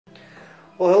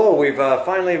Well, hello. We've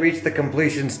finally reached the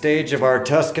completion stage of our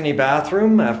Tuscany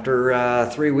bathroom after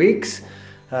 3 weeks.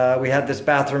 We had this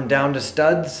bathroom down to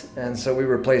studs, and so we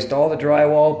replaced all the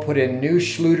drywall, put in new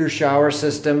Schluter shower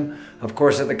system. Of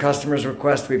course, at the customer's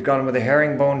request, we've gone with a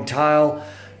herringbone tile,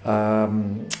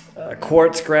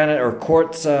 quartz granite or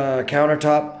quartz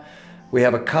countertop. We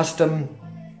have a custom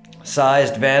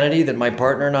sized vanity that my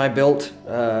partner and I built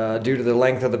due to the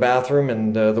length of the bathroom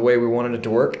and the way we wanted it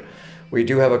to work. We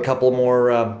do have a couple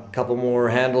more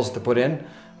handles to put in,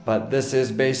 but this is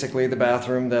basically the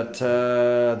bathroom that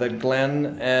that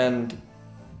Glenn and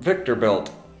Victor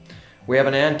built. We have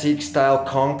an antique style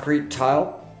concrete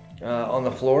tile on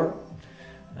the floor.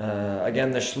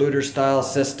 Again, the Schluter style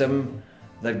system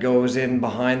that goes in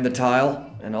behind the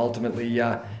tile and ultimately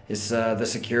is the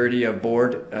security of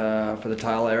board for the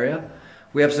tile area.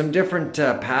 We have some different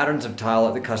patterns of tile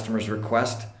at the customer's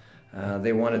request.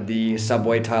 They wanted the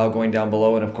subway tile going down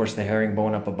below, and of course the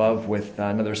herringbone up above with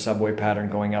another subway pattern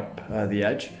going up the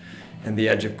edge. And the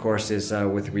edge, of course, is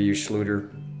with reused Schluter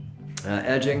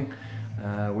edging.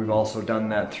 We've also done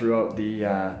that throughout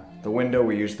the window.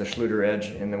 We used the Schluter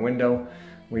edge in the window.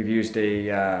 We've used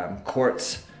a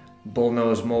quartz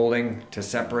bullnose molding to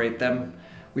separate them.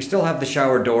 We still have the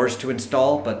shower doors to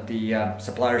install, but the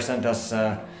supplier sent us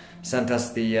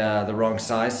the wrong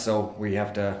size, so we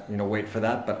have to wait for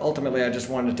that. But ultimately, I just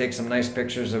wanted to take some nice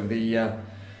pictures of the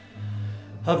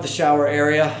shower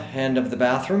area and of the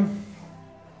bathroom.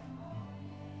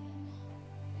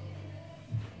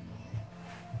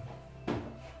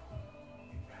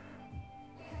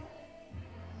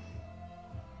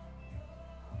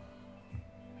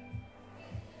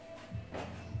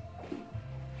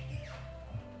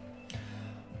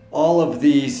 All of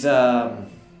these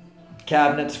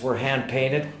cabinets were hand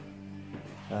painted.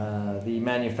 The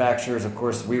manufacturers, of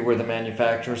course, we were the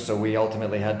manufacturers, so we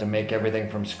ultimately had to make everything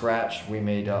from scratch. We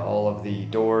made all of the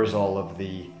doors, all of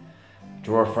the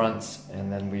drawer fronts,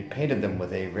 and then we painted them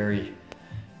with a very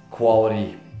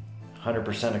quality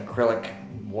 100% acrylic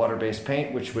water-based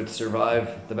paint, which would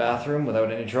survive the bathroom without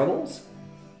any troubles.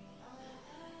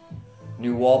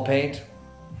 New wall paint.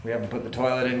 We haven't put the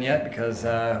toilet in yet because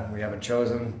we haven't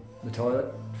chosen the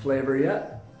toilet flavor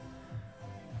yet.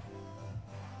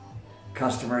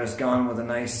 Customer has gone with a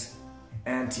nice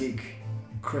antique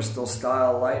crystal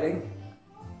style lighting.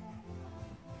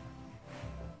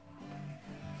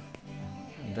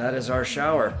 And that is our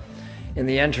shower. In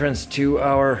the entrance to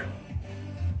our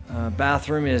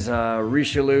bathroom is a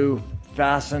Richelieu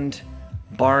fastened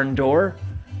barn door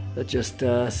that just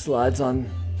slides on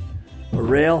a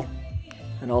rail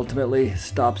and ultimately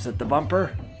stops at the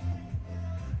bumper.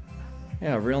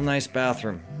 Yeah, real nice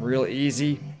bathroom, real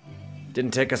easy.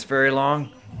 Didn't take us very long.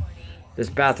 This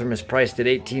bathroom is priced at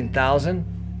 $18,000.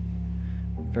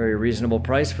 Very reasonable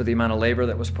price for the amount of labor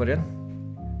that was put in.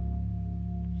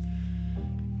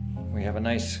 We have a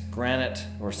nice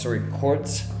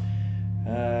quartz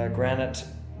granite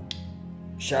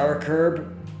shower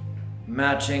curb,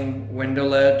 matching window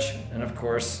ledge, and of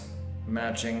course,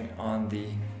 matching on the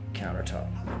countertop.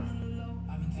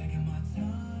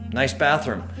 Nice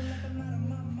bathroom.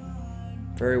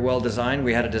 Very well designed.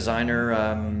 We had a designer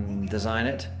design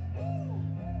it,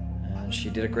 and she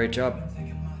did a great job.